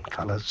brilliant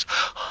colors,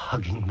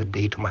 hugging the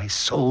day to my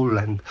soul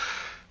and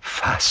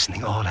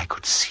fastening all I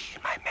could see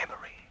in my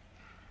memory.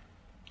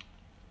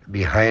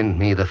 Behind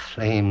me, the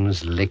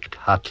flames licked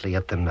hotly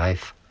at the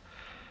knife.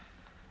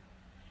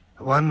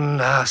 One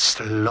last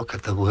look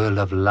at the world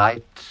of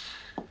light.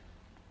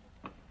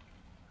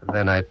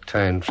 Then I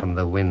turned from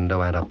the window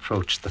and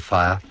approached the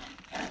fire.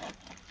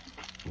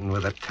 And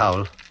with a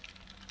towel,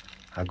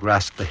 I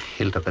grasped the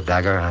hilt of the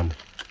dagger and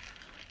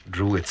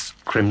drew its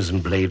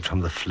crimson blade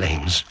from the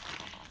flames.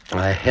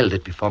 I held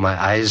it before my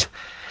eyes.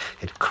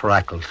 It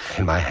crackled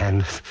in my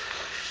hand.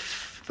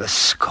 The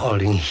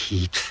scalding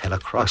heat fell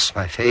across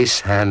my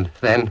face, and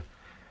then,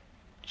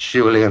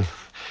 Julian,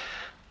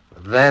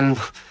 then...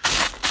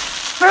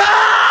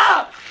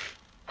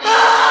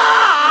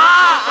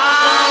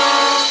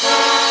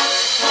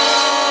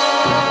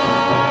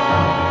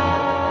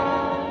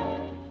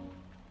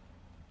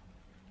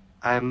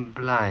 I'm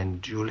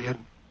blind,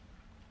 Julian.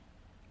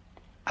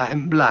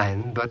 I'm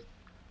blind, but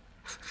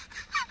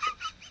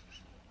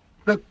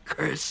the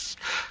curse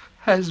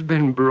has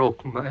been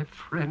broken, my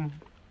friend.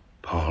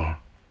 Paul,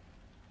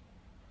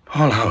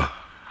 how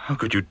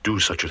could you do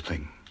such a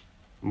thing?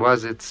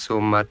 Was it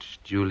so much,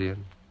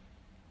 Julian?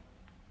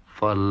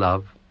 For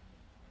love,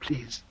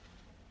 please.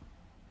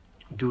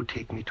 Do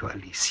take me to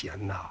Alicia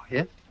now,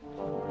 yes?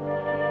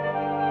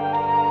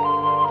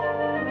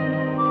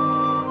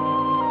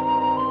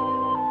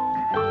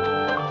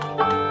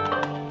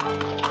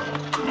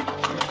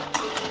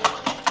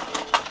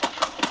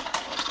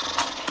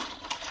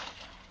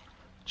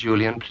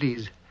 Julian,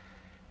 please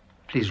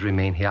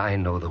remain here. I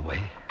know the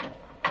way.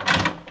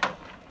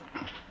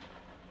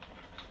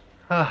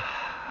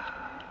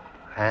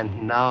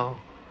 And now,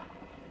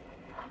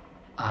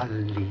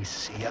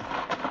 Alicia.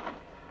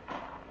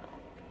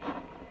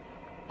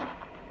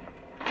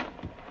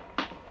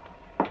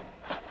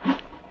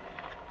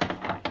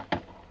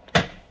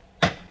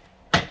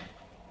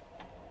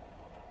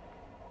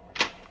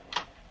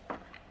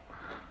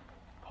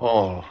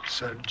 Paul.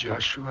 Sir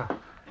Joshua.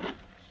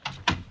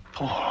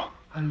 Paul.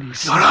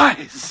 Alicia. Your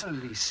eyes.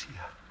 Alicia.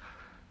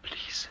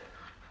 Please.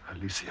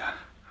 Alicia.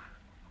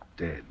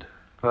 Dead.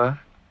 What?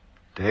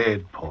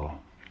 Dead, Paul.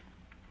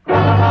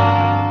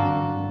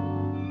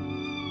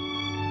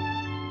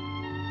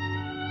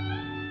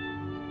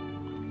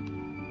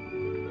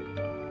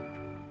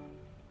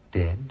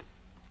 Dead?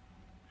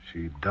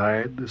 She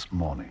died this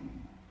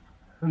morning.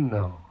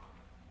 No.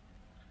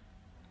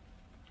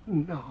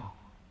 No.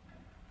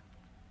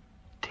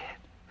 Dead.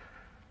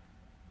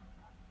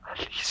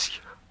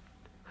 Alicia.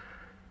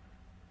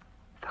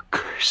 The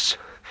curse.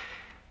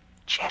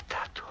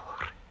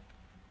 Jettatore.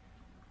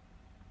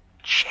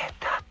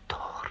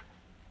 Jettatore.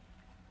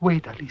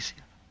 Wait,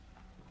 Alicia.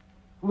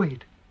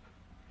 Wait.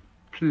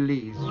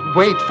 Please,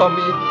 wait for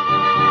me.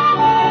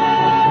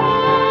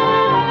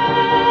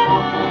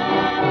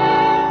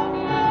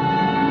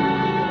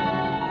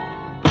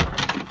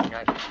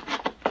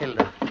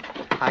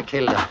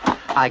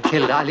 I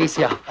killed her.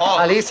 Alicia.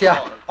 Paul, Alicia.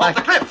 Paul, off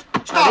the cliff.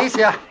 Stop.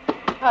 Alicia.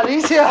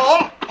 Alicia.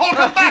 Paul,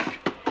 come back.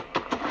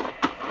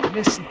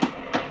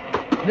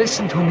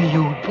 Listen to me,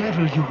 you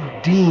devil, you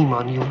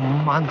demon, you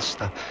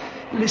monster.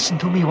 Listen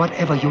to me,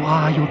 whatever you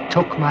are. You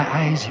took my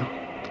eyes. You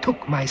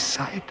took my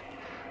sight.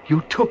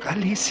 You took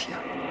Alicia.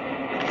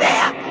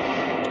 There.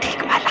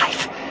 Take my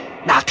life.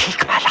 Now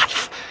take my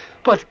life.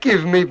 But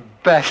give me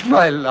back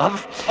my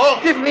love.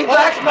 Give me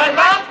back my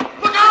love.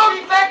 Look out.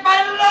 Give me back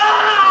my love.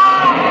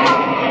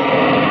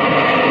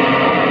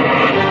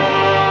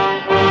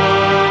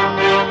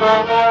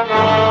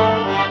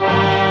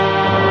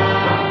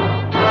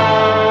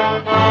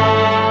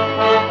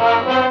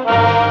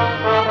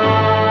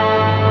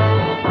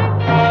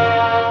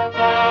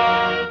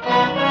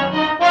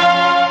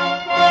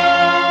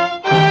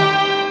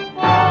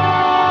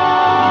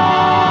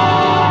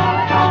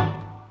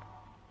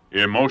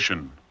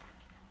 Emotion.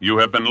 You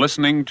have been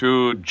listening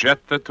to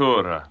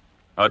Jettatore,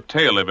 a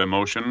tale of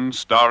emotion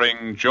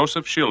starring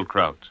Joseph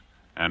Schildkraut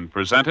and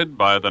presented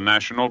by the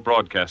National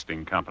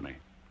Broadcasting Company.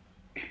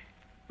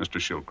 Mr.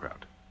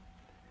 Schildkraut.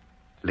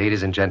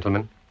 Ladies and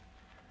gentlemen,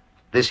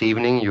 This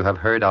evening you have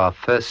heard our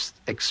first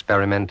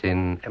experiment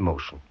in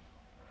emotion.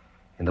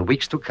 In the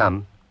weeks to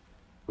come,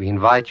 we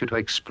invite you to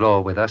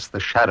explore with us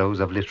the shadows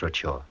of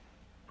literature.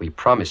 We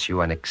promise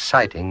you an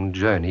exciting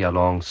journey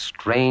along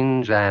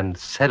strange and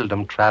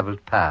seldom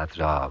traveled paths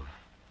of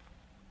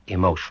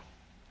emotion.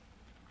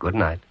 Good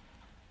night.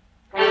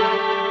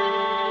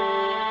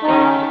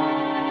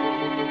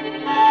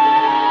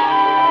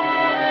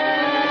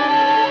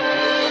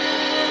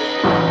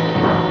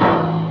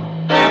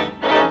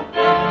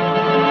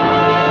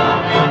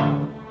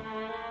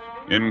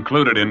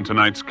 Included in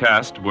tonight's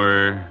cast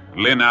were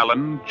Lynn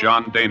Allen,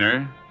 John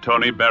Daner,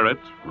 Tony Barrett,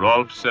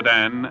 Rolf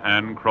Sedan,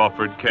 and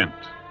Crawford Kent.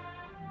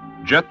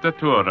 Jet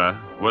Datura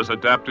was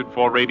adapted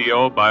for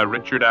radio by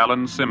Richard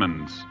Allen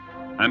Simmons,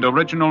 and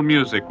original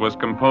music was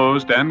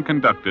composed and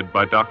conducted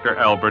by Dr.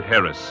 Albert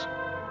Harris.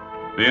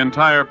 The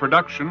entire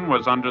production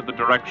was under the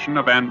direction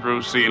of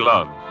Andrew C.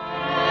 Love.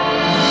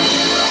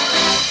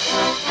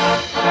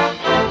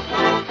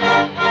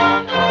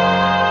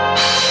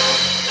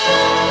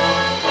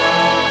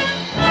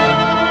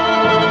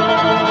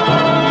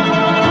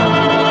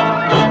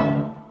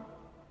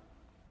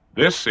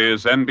 This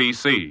is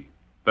NBC,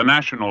 the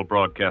national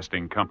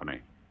broadcasting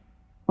company.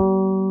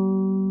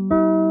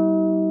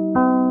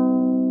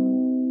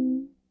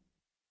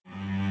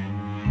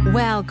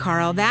 Well,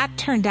 Carl, that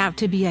turned out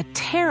to be a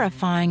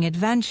terrifying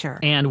adventure.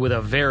 And with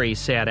a very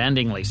sad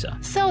ending, Lisa.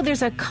 So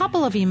there's a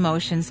couple of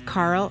emotions,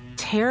 Carl.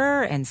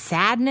 Terror and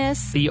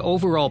sadness. The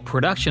overall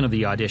production of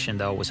the audition,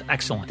 though, was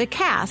excellent. The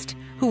cast,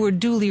 who were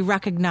duly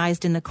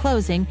recognized in the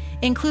closing,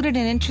 included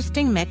an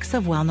interesting mix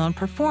of well-known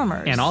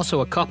performers. And also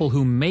a couple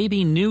who may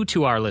be new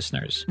to our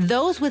listeners.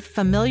 Those with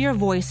familiar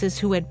voices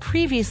who had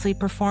previously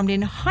performed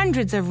in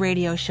hundreds of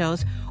radio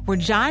shows were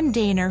John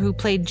Daner, who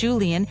played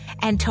Julian,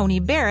 and Tony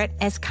Barrett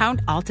as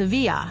Count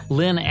Altavia.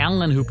 Lynn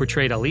Allen, who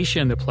portrayed Alicia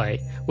in the play,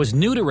 was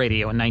new to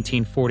radio in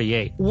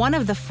 1948. One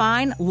of the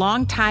fine,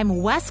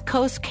 longtime West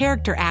Coast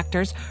character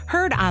actors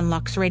heard on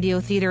Lux Radio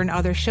Theater and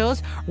other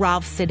shows,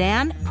 Rolf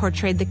Sedan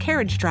portrayed the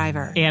carriage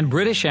driver. And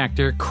British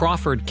actor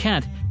Crawford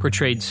Kent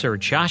portrayed Sir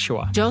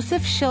Joshua.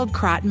 Joseph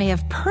Schildkraut may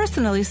have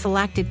personally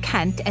selected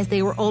Kent as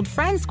they were old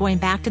friends going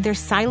back to their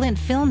silent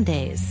film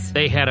days.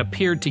 They had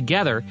appeared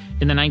together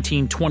in the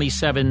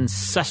 1927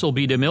 Cecil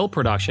B. DeMille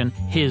production,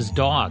 His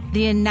Dog.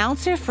 The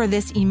announcer for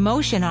this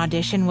emotion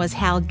audition was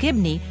Hal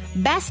Gibney,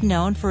 best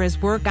known for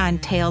his work on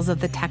Tales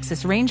of the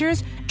Texas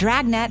Rangers,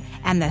 Dragnet,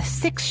 and The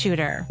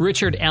Six-Shooter.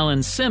 Richard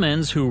Allen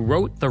Simmons, who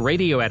wrote the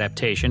radio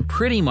adaptation,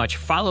 pretty much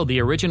followed the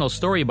original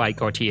story by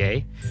Gautier,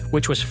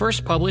 which was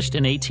first published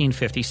in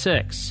 1856.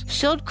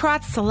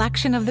 Schildkraut's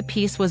selection of the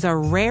piece was a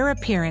rare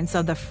appearance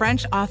of the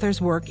French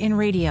author's work in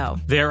radio.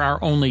 There are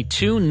only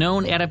two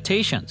known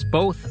adaptations,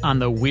 both on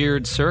the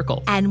Weird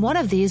Circle. And one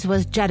of these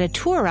was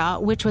Jetatura,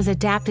 which was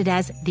adapted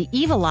as The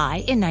Evil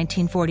Eye in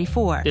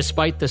 1944.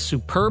 Despite the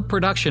superb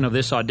production of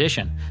this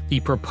audition, the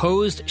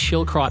proposed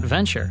Schildkraut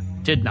venture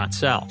did not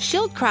sell.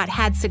 Schildkraut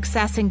had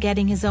success in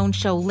getting his own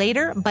show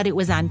later, but it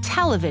was on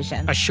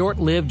television. A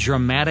short-lived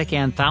dramatic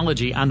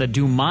anthology on the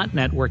Dumont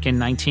Network in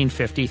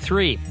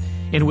 1953.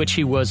 In which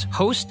he was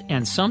host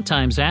and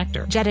sometimes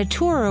actor.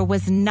 Jetatura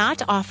was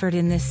not offered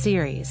in this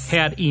series.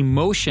 Had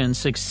Emotion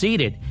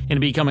succeeded in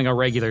becoming a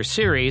regular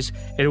series,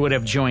 it would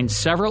have joined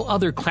several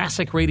other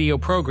classic radio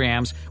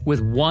programs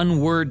with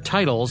one-word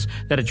titles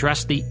that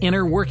addressed the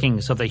inner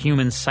workings of the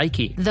human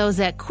psyche. Those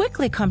that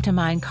quickly come to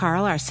mind,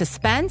 Carl, are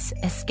Suspense,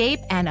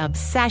 Escape, and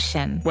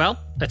Obsession. Well,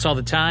 that's all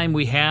the time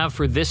we have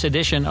for this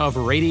edition of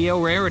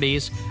Radio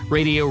Rarities.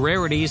 Radio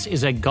Rarities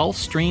is a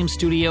Gulfstream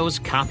Studios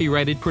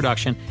copyrighted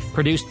production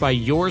produced by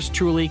yours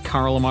truly,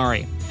 Carl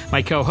Amari.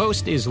 My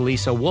co-host is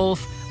Lisa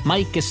Wolf.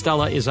 Mike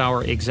Gastella is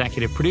our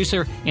executive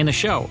producer, and the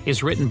show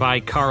is written by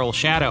Carl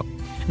Shadow.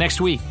 Next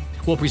week,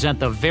 we'll present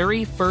the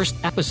very first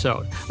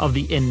episode of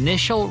the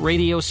initial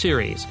radio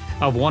series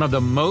of one of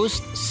the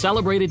most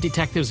celebrated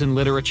detectives in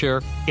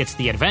literature. It's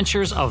The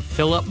Adventures of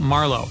Philip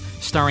Marlowe,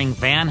 starring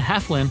Van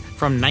Heflin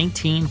from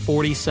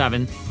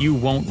 1947. You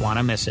won't want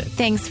to miss it.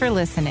 Thanks for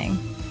listening.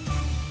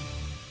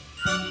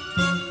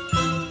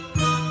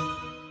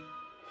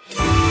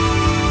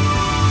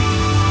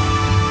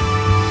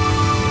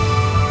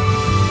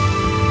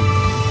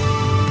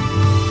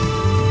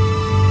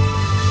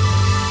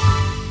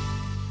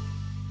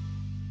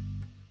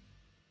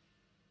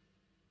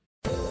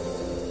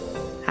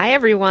 Hi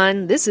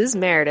everyone, this is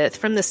Meredith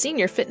from the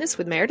Senior Fitness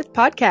with Meredith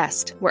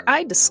podcast, where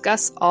I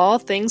discuss all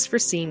things for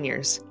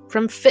seniors.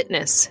 From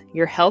fitness,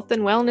 your health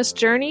and wellness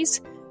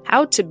journeys,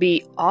 how to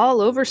be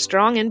all over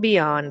strong and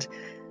beyond.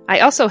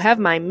 I also have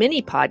my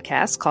mini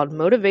podcast called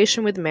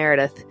Motivation with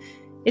Meredith.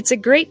 It's a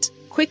great,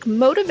 quick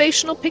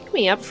motivational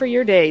pick-me-up for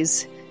your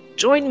days.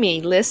 Join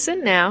me,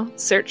 listen now,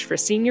 search for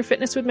Senior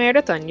Fitness with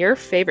Meredith on your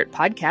favorite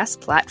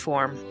podcast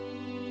platform.